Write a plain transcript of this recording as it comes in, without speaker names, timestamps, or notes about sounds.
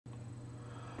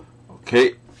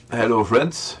Okay, hello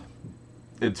friends.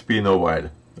 It's been a while,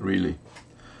 really.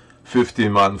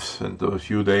 15 months and a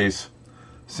few days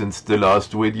since the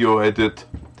last video I did.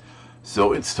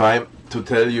 So it's time to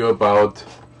tell you about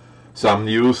some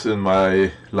news in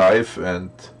my life and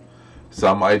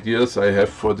some ideas I have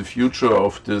for the future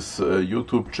of this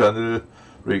YouTube channel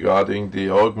regarding the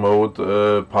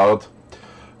Orgmode part.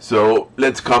 So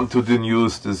let's come to the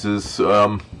news. This is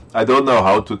I don't know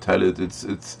how to tell it.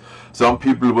 It's some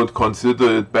people would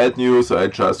consider it bad news. I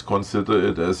just consider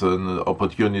it as an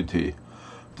opportunity.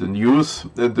 The news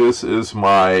in this is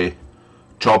my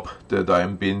job that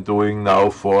I've been doing now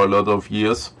for a lot of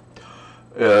years.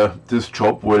 This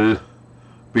job will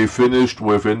be finished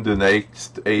within the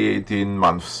next 18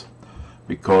 months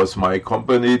because my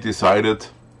company decided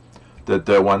that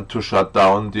they want to shut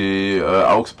down the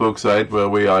Augsburg site where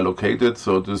we are located.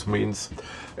 So this means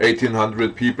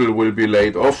 1800 people will be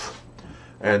laid off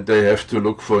and they have to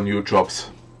look for new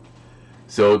jobs.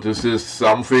 So this is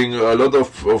something a lot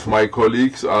of my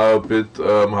colleagues are a bit,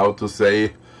 how to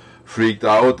say, freaked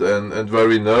out and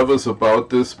very nervous about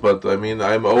this. But I mean,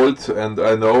 I'm old and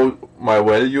I know my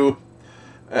value,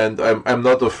 and I'm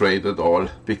not afraid at all,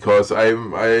 because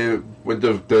when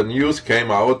the news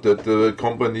came out that the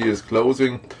company is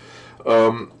closing,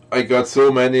 I got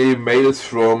so many mails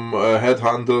from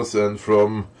headhunters and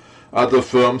from other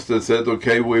firms that said,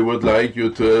 okay, we would like you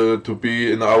to be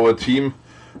in our team.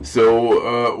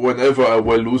 So whenever I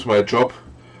will lose my job,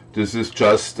 this is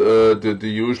just the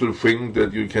usual thing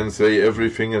that you can say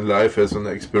everything in life has an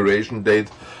expiration date,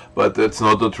 but that's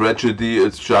not a tragedy.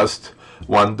 It's just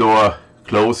one door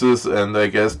closes and I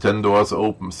guess 10 doors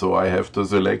open, so I have to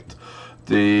select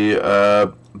the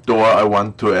door I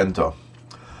want to enter.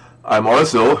 I'm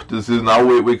also, this is now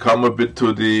we come a bit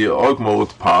to the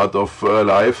Orgmode part of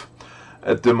life.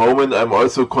 At the moment I'm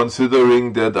also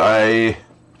considering that I,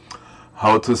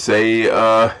 how to say,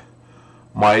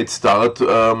 might start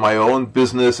my own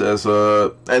business as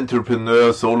a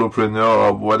entrepreneur, solopreneur,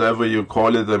 or whatever you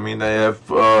call it. I mean, I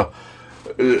have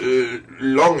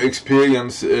long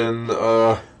experience in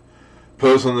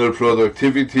personal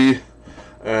productivity,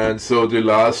 and so the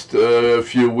last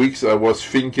few weeks I was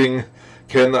thinking,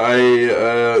 can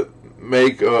I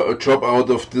make a job out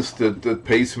of this that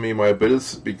pays me my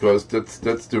bills, because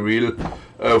that's the real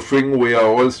thing we are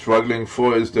all struggling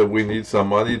for, is that we need some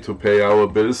money to pay our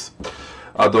bills.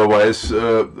 Otherwise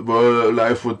well,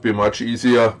 life would be much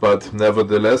easier. But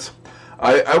nevertheless,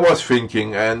 I was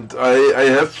thinking, and I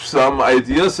have some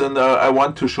ideas, and I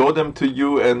want to show them to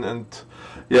you, and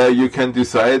yeah, you can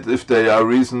decide if they are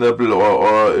reasonable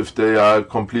or if they are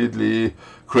completely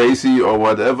crazy or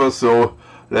whatever. So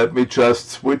let me just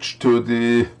switch to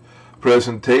the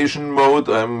presentation mode.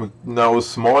 I'm now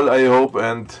small, I hope,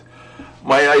 and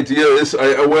my idea is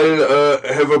I will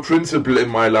have a principle in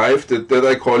my life that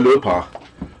I call LÖPA.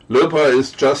 LÖPA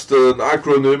is just an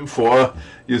acronym for,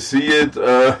 you see it,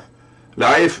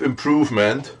 life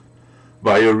improvement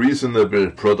by a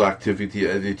reasonable productivity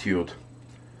attitude.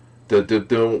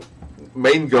 The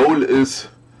main goal is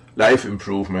life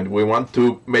improvement. We want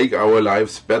to make our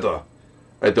lives better.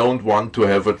 I don't want to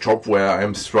have a job where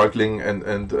I'm struggling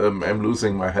and I'm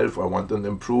losing my health. I want an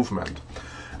improvement.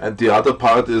 And the other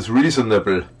part is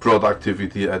reasonable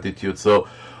productivity attitude. So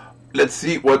let's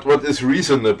see what is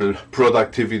reasonable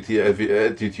productivity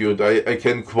attitude. I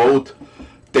can quote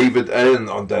David Allen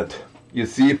on that. You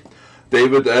see,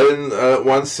 David Allen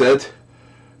once said,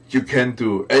 you can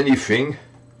do anything,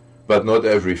 but not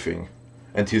everything.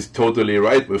 And he's totally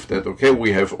right with that. Okay,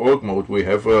 we have Orgmode. We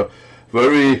have a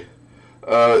very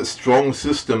strong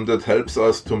system that helps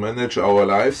us to manage our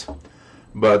lives.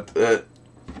 But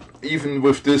even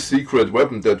with this secret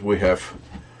weapon that we have,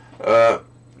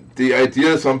 the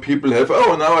idea some people have,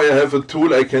 oh, now I have a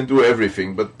tool, I can do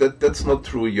everything. But that's not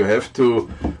true. You have to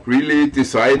really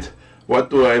decide, what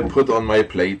do I put on my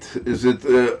plate? Is it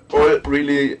all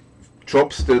really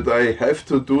jobs that I have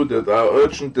to do, that are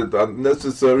urgent, that are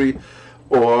necessary?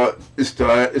 Or is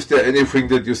there anything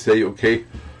that you say, okay,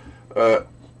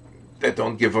 I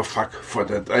don't give a fuck for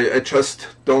that. I just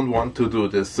don't want to do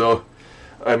this. So,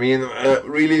 I mean,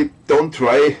 really don't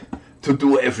try to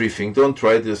do everything. Don't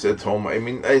try this at home. I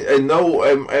mean, I know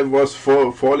I was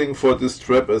falling for this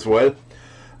trap as well.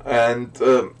 And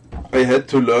I had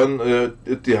to learn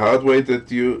it the hard way, that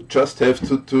you just have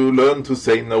to learn to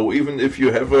say no. Even if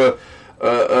you have a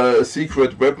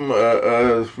secret weapon,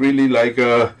 really like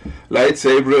a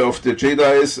lightsaber of the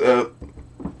Jedis,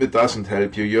 it doesn't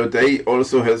help you. Your day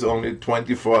also has only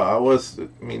 24 hours. It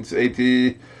means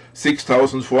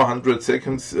 86,400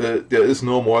 seconds. There is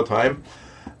no more time.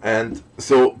 And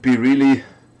so be really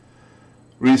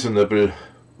reasonable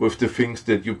with the things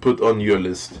that you put on your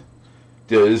list.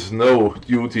 There is no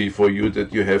duty for you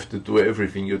that you have to do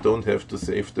everything. You don't have to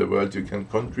save the world. You can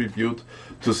contribute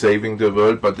to saving the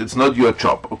world, but it's not your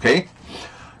job, okay?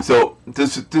 So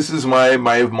this is my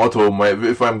motto.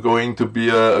 If I'm going to be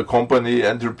a company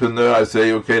entrepreneur, I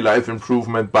say, okay, life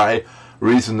improvement by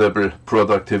reasonable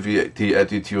productivity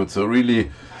attitude. So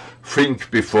really think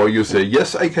before you say,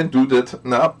 yes, I can do that.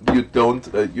 No, you don't.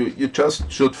 You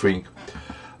just should think.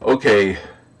 Okay,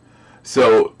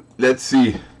 so let's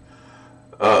see.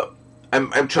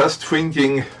 I'm just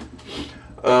thinking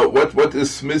what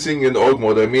is missing in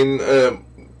Orgmode. I mean,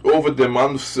 over the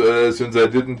months since I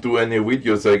didn't do any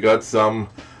videos, I got some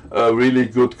really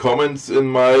good comments in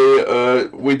my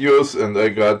videos, and I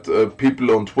got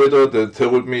people on Twitter that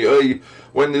told me, hey,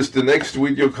 when is the next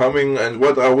video coming, and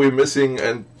what are we missing,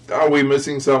 and are we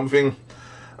missing something?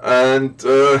 And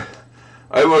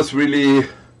I was really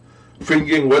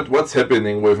thinking what's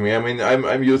happening with me. I mean,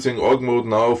 I'm using Orgmode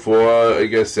now for I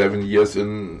guess 7 years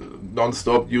in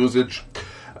non-stop usage,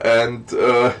 and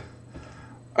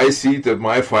I see that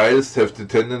my files have the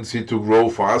tendency to grow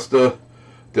faster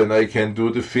than I can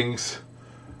do the things,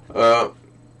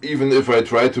 even if I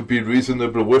try to be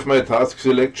reasonable with my task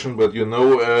selection. But you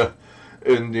know,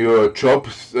 in your job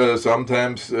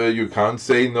sometimes you can't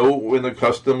say no when a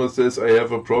customer says, I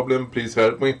have a problem, please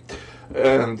help me.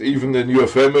 And even in your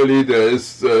family, there is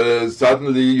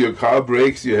suddenly your car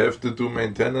breaks, you have to do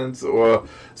maintenance, or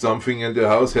something in the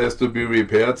house has to be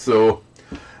repaired. So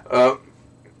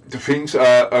the things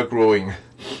are growing.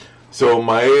 So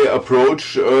my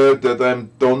approach that I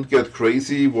don't get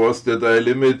crazy was that I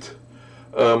limit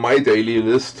my daily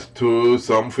list to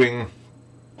something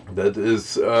that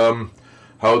is,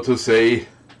 how to say,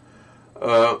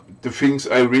 the things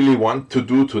I really want to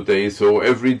do today. So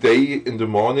every day in the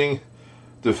morning,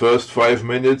 the first 5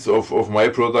 minutes of my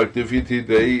productivity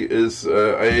day is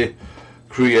I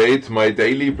create my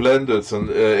daily plan. That's an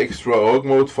extra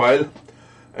Orgmode file,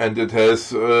 and it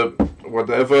has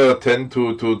whatever 10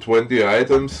 to 20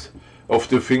 items of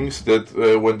the things that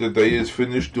when the day is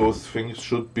finished, those things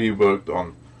should be worked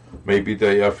on. Maybe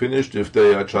they are finished if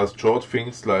they are just short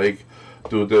things like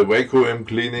do the vacuum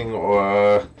cleaning,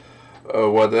 or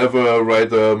whatever,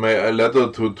 write a letter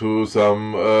to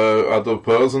some other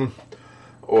person,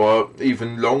 or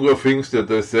even longer things that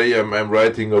I say I'm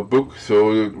writing a book,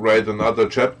 so write another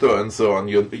chapter and so on.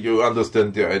 You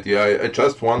understand the idea. I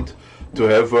just want to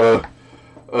have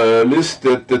a list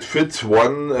that fits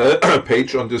one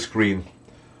page on the screen,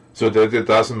 so that it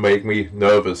doesn't make me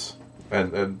nervous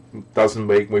and doesn't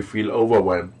make me feel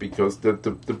overwhelmed. Because the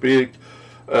big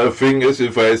thing is,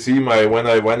 if I see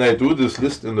when I do this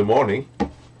list in the morning,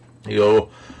 you know,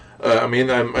 I mean,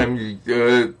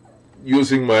 I'm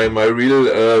using my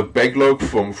real backlog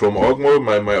from Orgmode,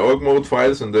 my Orgmode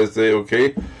files, and I say,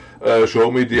 okay,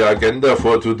 show me the agenda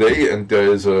for today, and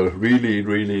there is a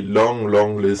really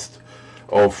long list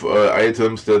of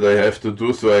items that I have to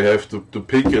do. So I have to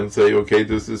pick and say, okay,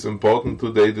 this is important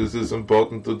today, this is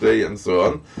important today, and so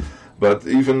on. But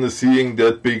even seeing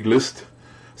that big list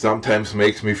sometimes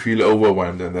makes me feel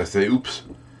overwhelmed, and I say, oops,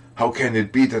 how can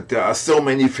it be that there are so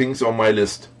many things on my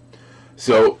list?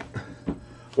 So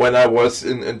when I was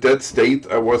in that state,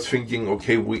 I was thinking,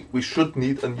 okay, we should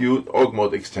need a new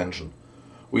Orgmode extension.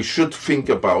 We should think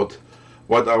about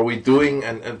what are we doing,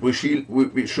 and we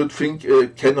should think,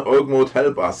 can Orgmode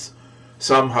help us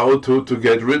somehow to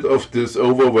get rid of this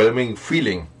overwhelming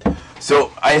feeling?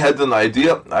 So I had an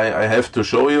idea I have to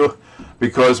show you,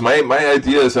 because my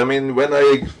idea is, I mean, when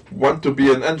I want to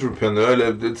be an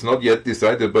entrepreneur, it's not yet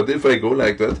decided, but if I go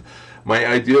like that, my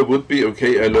idea would be,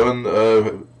 okay, I learn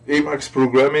Emacs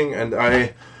programming, and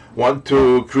I want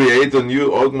to create a new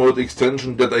Orgmode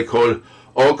extension that I call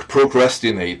Org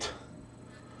Procrastinate.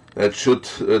 That's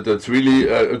really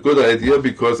a good idea,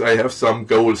 because I have some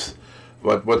goals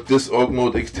what this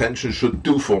Orgmode extension should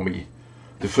do for me.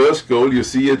 The first goal, you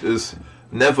see it, is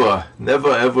never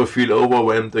ever feel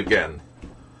overwhelmed again.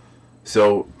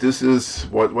 So this is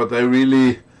what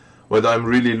I'm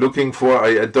really looking for.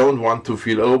 I don't want to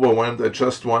feel overwhelmed. I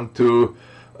just want to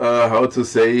how to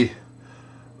say,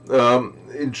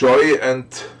 enjoy and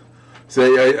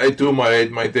say I do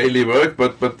my daily work,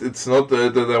 but it's not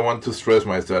that I want to stress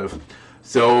myself.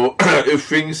 So if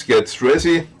things get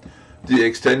stressy, the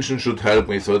extension should help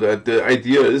me. So that the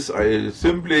idea is, I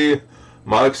simply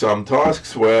mark some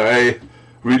tasks where I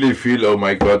really feel, oh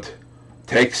my god,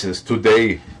 taxes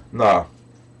today. Nah,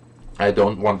 I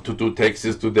don't want to do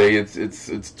taxes today.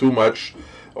 It's too much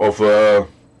of a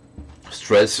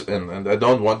stress, and I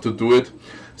don't want to do it.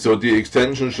 So the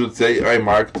extension should say, I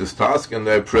mark this task, and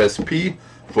I press P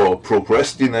for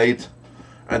procrastinate,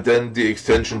 and then the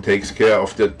extension takes care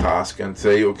of that task and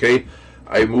say, okay,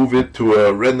 I move it to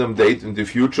a random date in the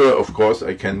future. Of course,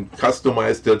 I can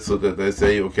customize that so that I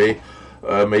say, okay,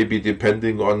 maybe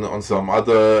depending on some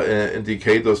other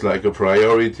indicators like a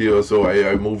priority or so,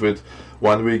 I move it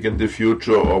 1 week in the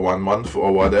future or 1 month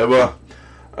or whatever.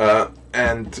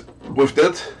 And with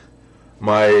that,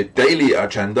 my daily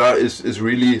agenda is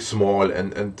really small,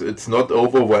 and it's not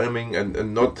overwhelming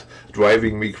and not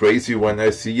driving me crazy when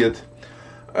I see it.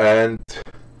 And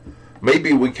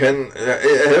maybe we can,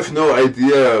 I have no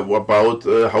idea about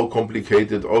how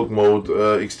complicated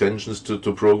Orgmode extensions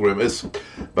to program is,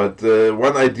 but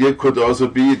one idea could also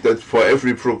be that for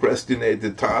every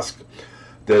procrastinated task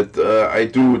that I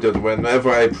do, that whenever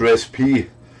I press P,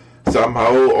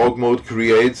 somehow Orgmode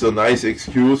creates a nice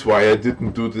excuse why I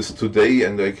didn't do this today,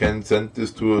 and I can send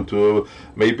this to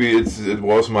maybe it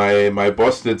was my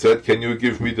boss that said, can you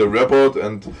give me the report,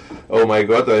 and oh my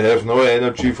god, I have no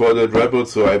energy for that report,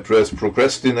 so I press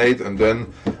procrastinate, and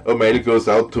then a mail goes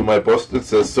out to my boss that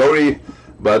says, sorry,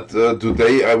 but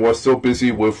today I was so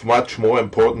busy with much more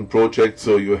important projects,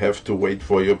 so you have to wait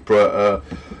for your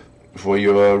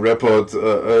report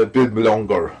a bit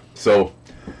longer. So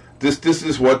this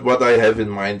is what I have in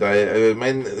mind. I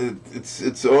mean,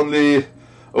 it's only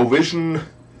a vision,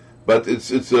 but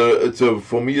it's a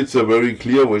for me it's a very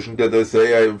clear vision that I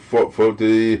say for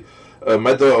the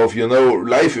matter of, you know,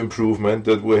 life improvement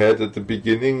that we had at the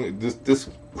beginning. This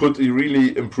could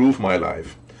really improve my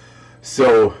life.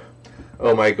 So,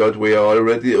 oh my god, we are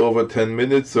already over 10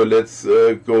 minutes, so let's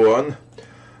go on.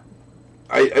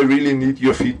 I really need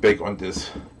your feedback on this.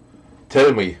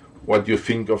 Tell me what you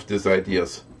think of these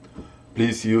ideas.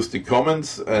 Please use the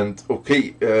comments, and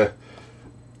okay,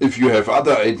 if you have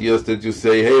other ideas that you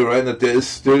say, hey Rainer, there is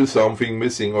still something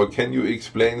missing, or can you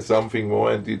explain something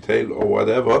more in detail or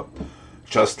whatever,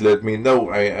 just let me know.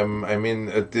 I mean,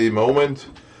 at the moment,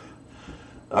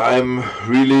 I'm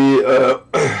really,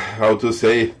 how to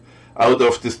say, out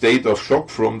of the state of shock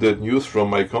from the news from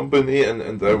my company,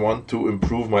 and I want to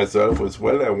improve myself as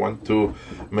well. I want to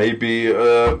maybe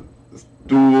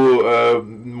do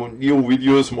new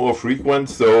videos more frequent,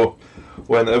 so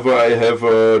whenever I have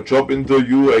a job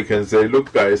interview, I can say,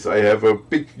 look guys, I have a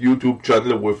big YouTube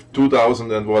channel with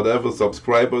 2,000 and whatever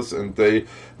subscribers, and they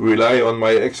rely on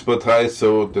my expertise,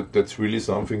 so that's really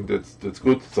something that's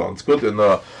good, sounds good in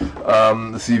a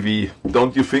CV,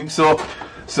 don't you think so?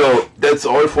 So that's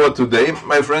all for today,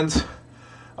 my friends.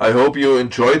 I hope you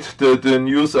enjoyed the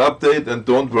news update, and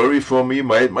don't worry for me,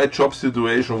 my job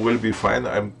situation will be fine,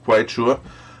 I'm quite sure.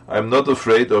 I'm not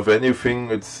afraid of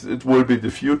anything. It will be the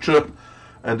future,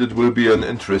 and it will be an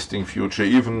interesting future,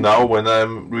 even now when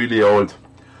I'm really old.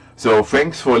 So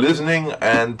thanks for listening,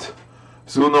 and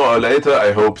sooner or later,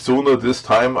 I hope sooner this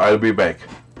time, I'll be back.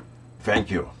 Thank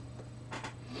you.